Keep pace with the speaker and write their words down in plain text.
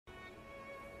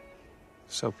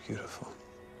So beautiful.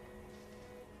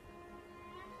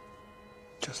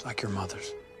 Just like your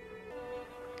mother's.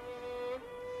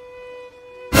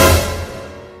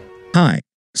 Hi,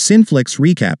 CINFLIX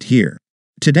Recapped here.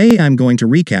 Today I'm going to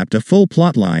recap a full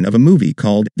plotline of a movie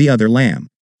called The Other Lamb.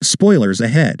 Spoilers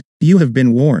ahead, you have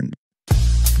been warned.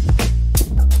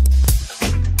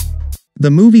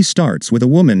 The movie starts with a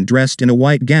woman dressed in a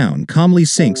white gown calmly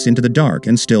sinks into the dark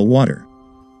and still water.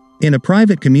 In a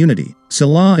private community,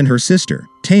 Selah and her sister,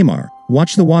 Tamar,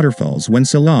 watch the waterfalls when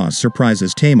Selah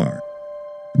surprises Tamar.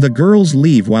 The girls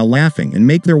leave while laughing and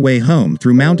make their way home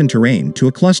through mountain terrain to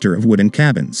a cluster of wooden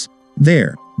cabins.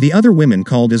 There, the other women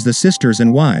called as the sisters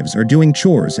and wives are doing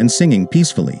chores and singing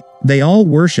peacefully. They all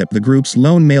worship the group's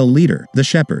lone male leader, the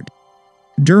shepherd.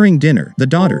 During dinner, the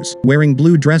daughters, wearing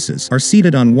blue dresses, are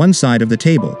seated on one side of the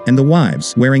table, and the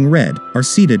wives, wearing red, are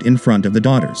seated in front of the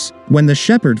daughters. When the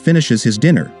shepherd finishes his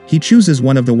dinner, he chooses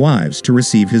one of the wives to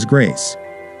receive his grace.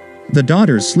 The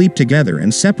daughters sleep together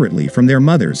and separately from their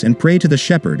mothers and pray to the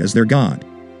shepherd as their god.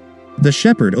 The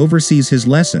shepherd oversees his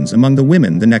lessons among the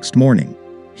women the next morning.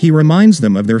 He reminds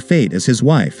them of their fate as his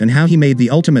wife and how he made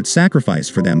the ultimate sacrifice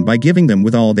for them by giving them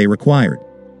with all they required.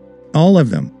 All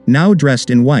of them, now dressed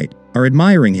in white, are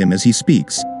admiring him as he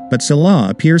speaks, but Selah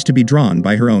appears to be drawn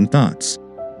by her own thoughts.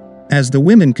 As the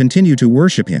women continue to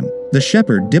worship him, the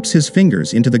shepherd dips his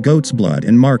fingers into the goat's blood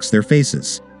and marks their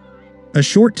faces. A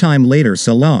short time later,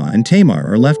 Selah and Tamar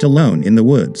are left alone in the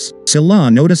woods. Selah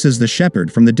notices the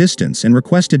shepherd from the distance and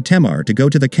requested Tamar to go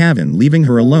to the cabin, leaving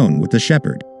her alone with the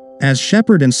shepherd. As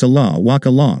Shepherd and Selah walk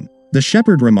along, the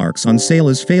shepherd remarks on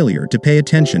Selah's failure to pay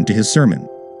attention to his sermon.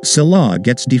 Selah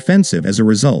gets defensive as a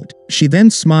result. She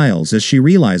then smiles as she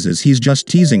realizes he's just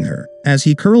teasing her. As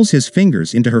he curls his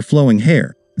fingers into her flowing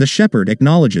hair, the shepherd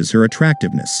acknowledges her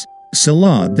attractiveness.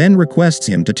 Selah then requests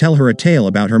him to tell her a tale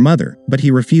about her mother, but he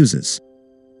refuses.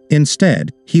 Instead,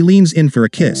 he leans in for a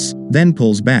kiss, then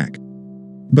pulls back.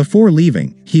 Before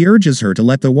leaving, he urges her to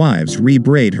let the wives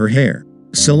re-braid her hair.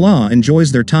 Selah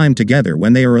enjoys their time together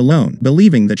when they are alone,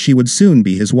 believing that she would soon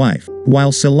be his wife.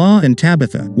 While Selah and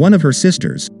Tabatha, one of her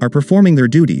sisters, are performing their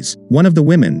duties, one of the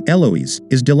women, Eloise,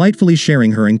 is delightfully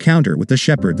sharing her encounter with the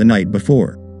shepherd the night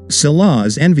before. Selah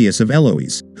is envious of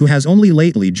Eloise, who has only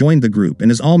lately joined the group and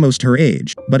is almost her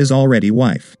age, but is already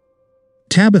wife.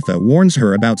 Tabatha warns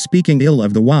her about speaking ill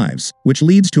of the wives, which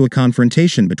leads to a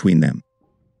confrontation between them.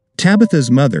 Tabatha's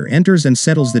mother enters and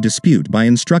settles the dispute by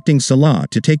instructing Selah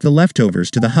to take the leftovers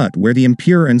to the hut where the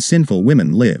impure and sinful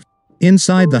women live.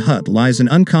 Inside the hut lies an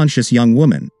unconscious young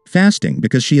woman, fasting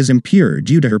because she is impure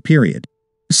due to her period.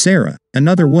 Sarah,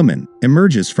 another woman,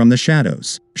 emerges from the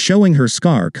shadows, showing her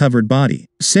scar-covered body.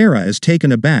 Sarah is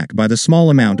taken aback by the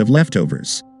small amount of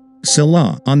leftovers.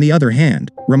 Selah, on the other hand,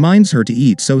 reminds her to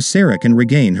eat so Sarah can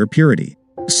regain her purity.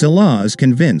 Selah is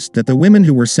convinced that the women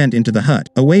who were sent into the hut,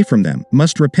 away from them,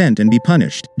 must repent and be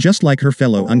punished, just like her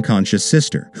fellow unconscious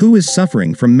sister, who is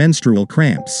suffering from menstrual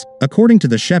cramps. According to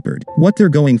the shepherd, what they're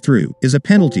going through is a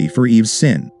penalty for Eve's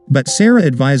sin. But Sarah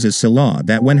advises Selah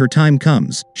that when her time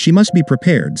comes, she must be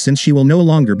prepared since she will no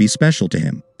longer be special to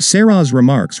him. Sarah's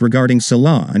remarks regarding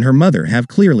Selah and her mother have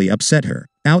clearly upset her.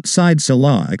 Outside,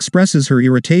 Selah expresses her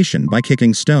irritation by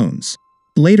kicking stones.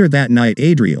 Later that night,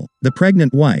 Adriel, the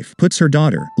pregnant wife, puts her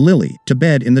daughter, Lily, to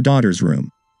bed in the daughter's room.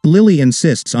 Lily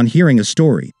insists on hearing a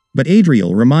story, but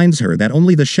Adriel reminds her that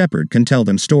only the shepherd can tell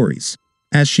them stories.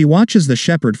 As she watches the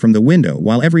shepherd from the window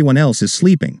while everyone else is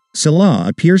sleeping, Selah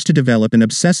appears to develop an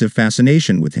obsessive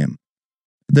fascination with him.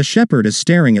 The shepherd is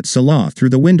staring at Selah through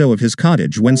the window of his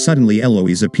cottage when suddenly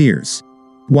Eloise appears.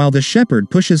 While the shepherd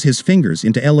pushes his fingers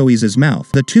into Eloise's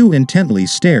mouth, the two intently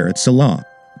stare at Selah.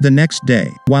 The next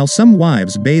day, while some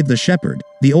wives bathe the shepherd,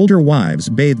 the older wives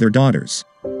bathe their daughters.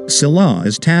 Selah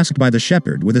is tasked by the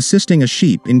shepherd with assisting a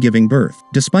sheep in giving birth.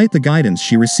 Despite the guidance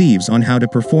she receives on how to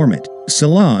perform it,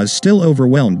 Selah is still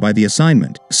overwhelmed by the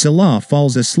assignment. Selah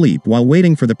falls asleep while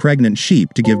waiting for the pregnant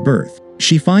sheep to give birth.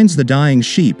 She finds the dying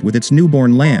sheep with its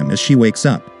newborn lamb as she wakes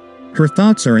up. Her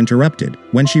thoughts are interrupted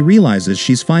when she realizes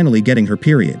she's finally getting her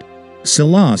period.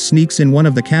 Selah sneaks in one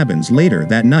of the cabins later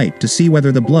that night to see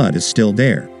whether the blood is still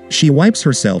there. She wipes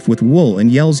herself with wool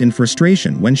and yells in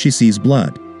frustration when she sees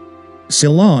blood.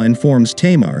 Selah informs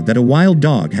Tamar that a wild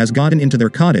dog has gotten into their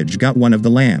cottage, got one of the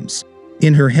lambs.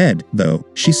 In her head, though,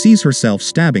 she sees herself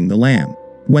stabbing the lamb.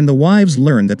 When the wives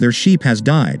learn that their sheep has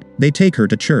died, they take her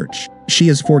to church. She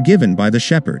is forgiven by the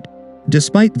shepherd.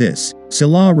 Despite this,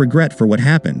 Selah regrets for what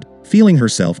happened, feeling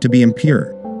herself to be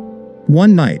impure.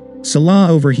 One night, Selah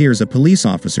overhears a police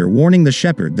officer warning the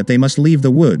shepherd that they must leave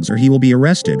the woods or he will be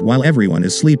arrested while everyone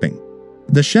is sleeping.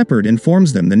 The shepherd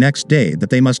informs them the next day that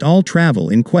they must all travel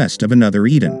in quest of another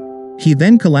Eden. He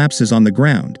then collapses on the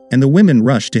ground, and the women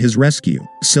rush to his rescue.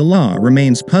 Selah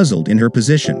remains puzzled in her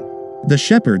position. The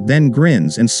shepherd then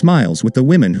grins and smiles with the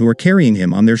women who are carrying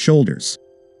him on their shoulders.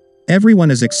 Everyone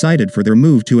is excited for their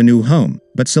move to a new home,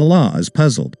 but Selah is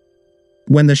puzzled.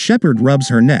 When the shepherd rubs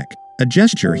her neck, a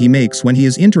gesture he makes when he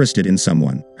is interested in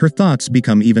someone, her thoughts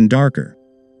become even darker.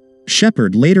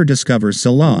 Shepherd later discovers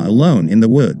Selah alone in the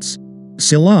woods.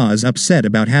 Selah is upset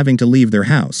about having to leave their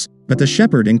house, but the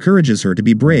shepherd encourages her to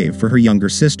be brave for her younger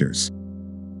sisters.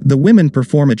 The women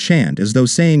perform a chant as though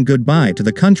saying goodbye to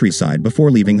the countryside before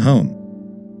leaving home.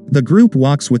 The group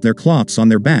walks with their cloths on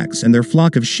their backs and their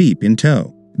flock of sheep in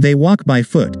tow. They walk by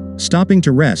foot, stopping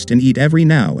to rest and eat every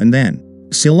now and then.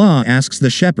 Selah asks the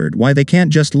shepherd why they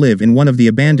can't just live in one of the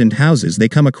abandoned houses they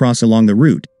come across along the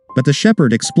route, but the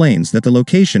shepherd explains that the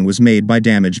location was made by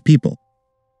damaged people.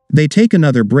 They take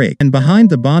another break, and behind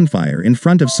the bonfire in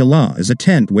front of Selah is a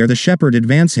tent where the shepherd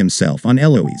advances himself on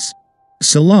Eloise.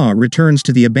 Selah returns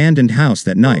to the abandoned house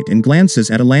that night and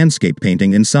glances at a landscape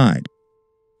painting inside.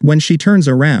 When she turns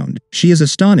around, she is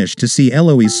astonished to see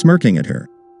Eloise smirking at her.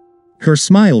 Her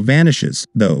smile vanishes,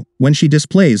 though, when she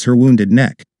displays her wounded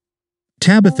neck.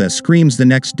 Tabatha screams the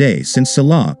next day since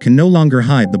Selah can no longer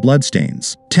hide the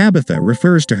bloodstains. Tabatha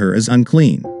refers to her as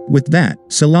unclean. With that,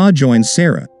 Selah joins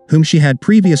Sarah, whom she had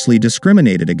previously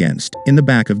discriminated against, in the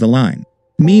back of the line.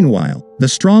 Meanwhile, the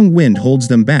strong wind holds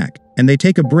them back, and they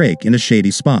take a break in a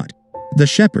shady spot. The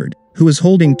shepherd, who is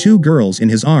holding two girls in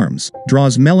his arms,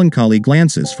 draws melancholy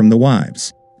glances from the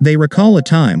wives. They recall a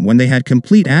time when they had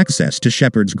complete access to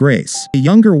Shepherd's grace. The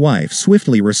younger wife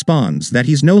swiftly responds that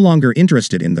he's no longer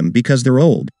interested in them because they're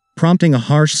old, prompting a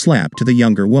harsh slap to the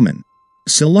younger woman.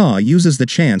 Selah uses the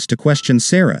chance to question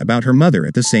Sarah about her mother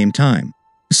at the same time.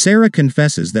 Sarah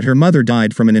confesses that her mother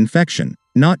died from an infection,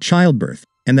 not childbirth,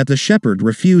 and that the shepherd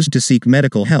refused to seek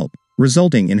medical help,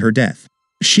 resulting in her death.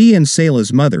 She and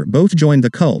Selah's mother both joined the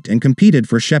cult and competed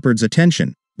for Shepherd's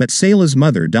attention, but Selah's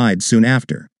mother died soon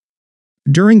after.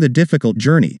 During the difficult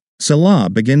journey, Selah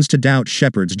begins to doubt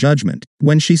Shepherd's judgment.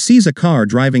 When she sees a car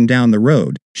driving down the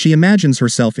road, she imagines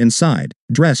herself inside,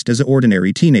 dressed as an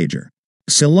ordinary teenager.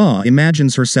 Selah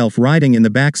imagines herself riding in the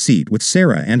back seat with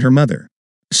Sarah and her mother.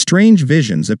 Strange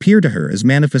visions appear to her as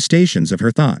manifestations of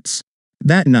her thoughts.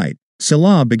 That night,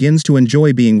 Selah begins to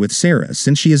enjoy being with Sarah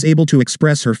since she is able to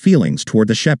express her feelings toward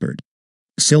the shepherd.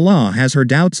 Selah has her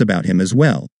doubts about him as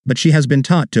well, but she has been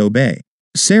taught to obey.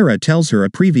 Sarah tells her a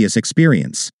previous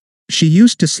experience. She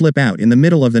used to slip out in the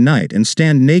middle of the night and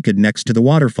stand naked next to the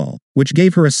waterfall, which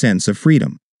gave her a sense of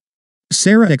freedom.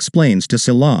 Sarah explains to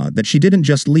Selah that she didn't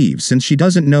just leave since she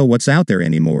doesn't know what's out there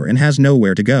anymore and has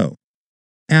nowhere to go.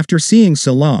 After seeing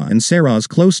Selah and Sarah's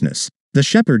closeness, the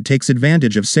shepherd takes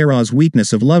advantage of Sarah's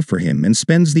weakness of love for him and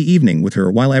spends the evening with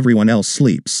her while everyone else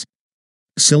sleeps.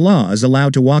 Selah is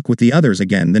allowed to walk with the others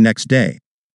again the next day.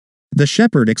 The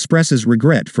shepherd expresses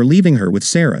regret for leaving her with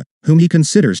Sarah, whom he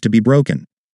considers to be broken.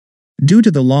 Due to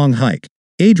the long hike,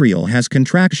 Adriel has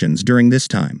contractions during this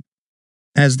time.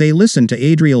 As they listen to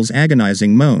Adriel's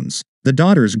agonizing moans, the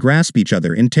daughters grasp each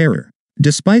other in terror.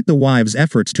 Despite the wife's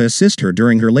efforts to assist her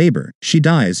during her labor, she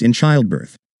dies in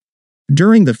childbirth.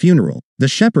 During the funeral, the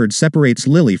shepherd separates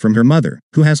Lily from her mother,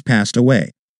 who has passed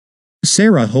away.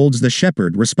 Sarah holds the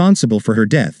shepherd responsible for her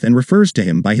death and refers to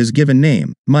him by his given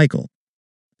name, Michael.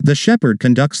 The shepherd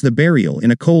conducts the burial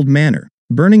in a cold manner,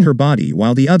 burning her body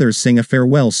while the others sing a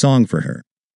farewell song for her.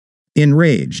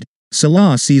 Enraged,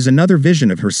 Selah sees another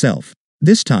vision of herself,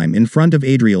 this time in front of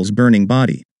Adriel's burning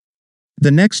body.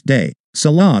 The next day,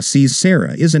 Selah sees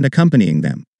Sarah isn't accompanying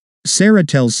them. Sarah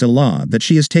tells Selah that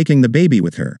she is taking the baby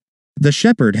with her. The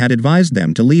shepherd had advised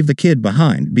them to leave the kid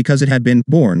behind because it had been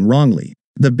born wrongly.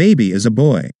 The baby is a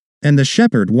boy, and the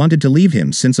shepherd wanted to leave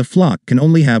him since a flock can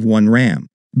only have one ram.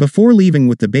 Before leaving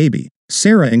with the baby,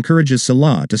 Sarah encourages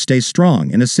Selah to stay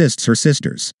strong and assists her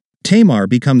sisters. Tamar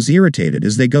becomes irritated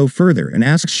as they go further and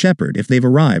asks Shepherd if they've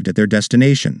arrived at their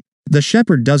destination. The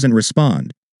shepherd doesn't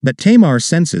respond, but Tamar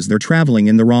senses they're traveling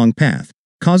in the wrong path,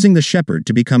 causing the shepherd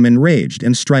to become enraged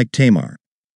and strike Tamar.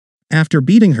 After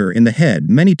beating her in the head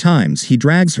many times, he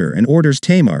drags her and orders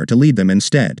Tamar to lead them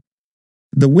instead.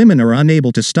 The women are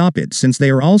unable to stop it since they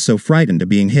are also frightened of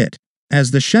being hit.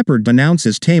 As the shepherd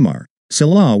denounces Tamar,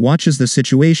 Selah watches the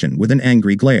situation with an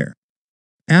angry glare.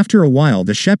 After a while,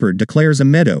 the shepherd declares a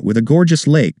meadow with a gorgeous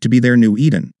lake to be their new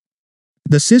Eden.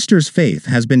 The sisters' faith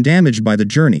has been damaged by the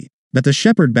journey, but the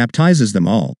shepherd baptizes them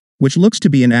all, which looks to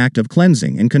be an act of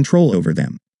cleansing and control over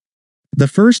them. The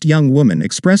first young woman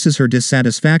expresses her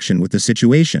dissatisfaction with the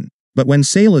situation, but when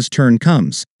Selah's turn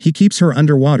comes, he keeps her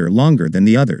underwater longer than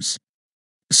the others.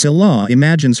 Selah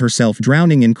imagines herself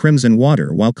drowning in crimson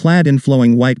water while clad in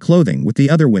flowing white clothing with the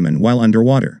other women while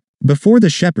underwater. Before the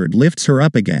shepherd lifts her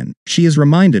up again, she is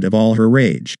reminded of all her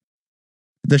rage.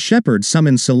 The shepherd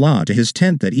summons Selah to his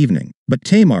tent that evening, but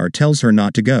Tamar tells her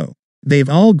not to go. They've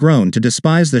all grown to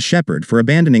despise the shepherd for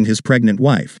abandoning his pregnant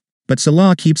wife, but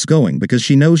Selah keeps going because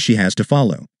she knows she has to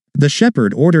follow. The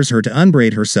shepherd orders her to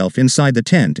unbraid herself inside the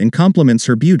tent and compliments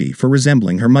her beauty for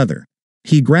resembling her mother.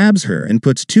 He grabs her and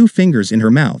puts 2 fingers in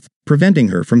her mouth, preventing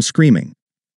her from screaming.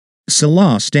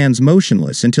 Selah stands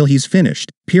motionless until he's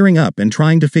finished, peering up and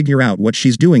trying to figure out what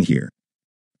she's doing here.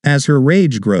 As her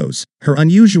rage grows, her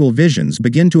unusual visions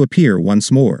begin to appear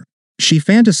once more. She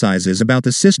fantasizes about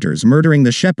the sisters murdering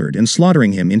the shepherd and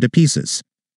slaughtering him into pieces.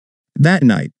 That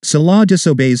night, Selah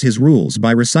disobeys his rules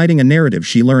by reciting a narrative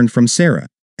she learned from Sarah,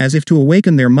 as if to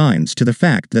awaken their minds to the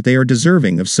fact that they are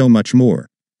deserving of so much more.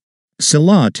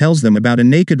 Selah tells them about a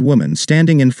naked woman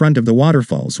standing in front of the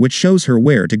waterfalls, which shows her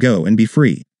where to go and be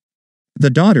free.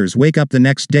 The daughters wake up the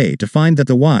next day to find that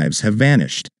the wives have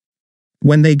vanished.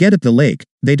 When they get at the lake,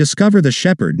 they discover the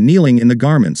shepherd kneeling in the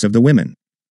garments of the women.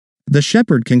 The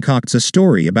shepherd concocts a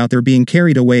story about their being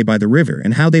carried away by the river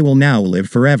and how they will now live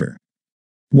forever.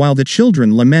 While the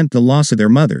children lament the loss of their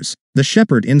mothers, the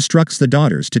shepherd instructs the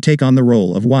daughters to take on the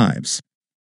role of wives.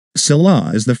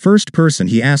 Selah is the first person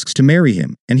he asks to marry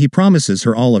him, and he promises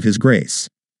her all of his grace.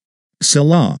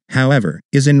 Selah, however,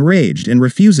 is enraged and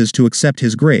refuses to accept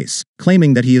his grace,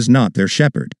 claiming that he is not their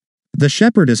shepherd. The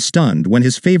shepherd is stunned when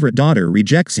his favorite daughter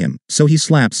rejects him, so he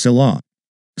slaps Selah.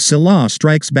 Selah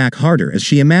strikes back harder as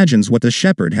she imagines what the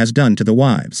shepherd has done to the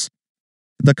wives.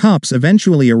 The cops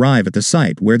eventually arrive at the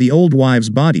site where the old wives'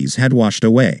 bodies had washed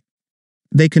away.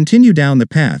 They continue down the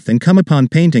path and come upon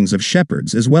paintings of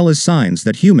shepherds as well as signs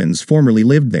that humans formerly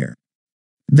lived there.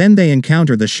 Then they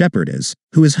encounter the shepherdess,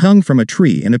 who is hung from a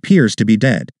tree and appears to be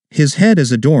dead. His head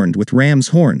is adorned with ram's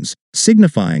horns,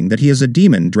 signifying that he is a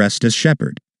demon dressed as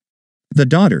shepherd. The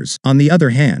daughters, on the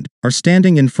other hand, are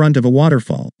standing in front of a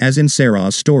waterfall, as in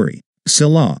Sarah's story.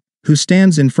 Selah, who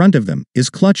stands in front of them, is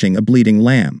clutching a bleeding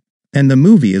lamb. And the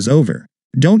movie is over.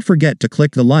 Don't forget to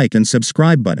click the like and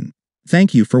subscribe button.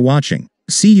 Thank you for watching.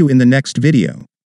 See you in the next video.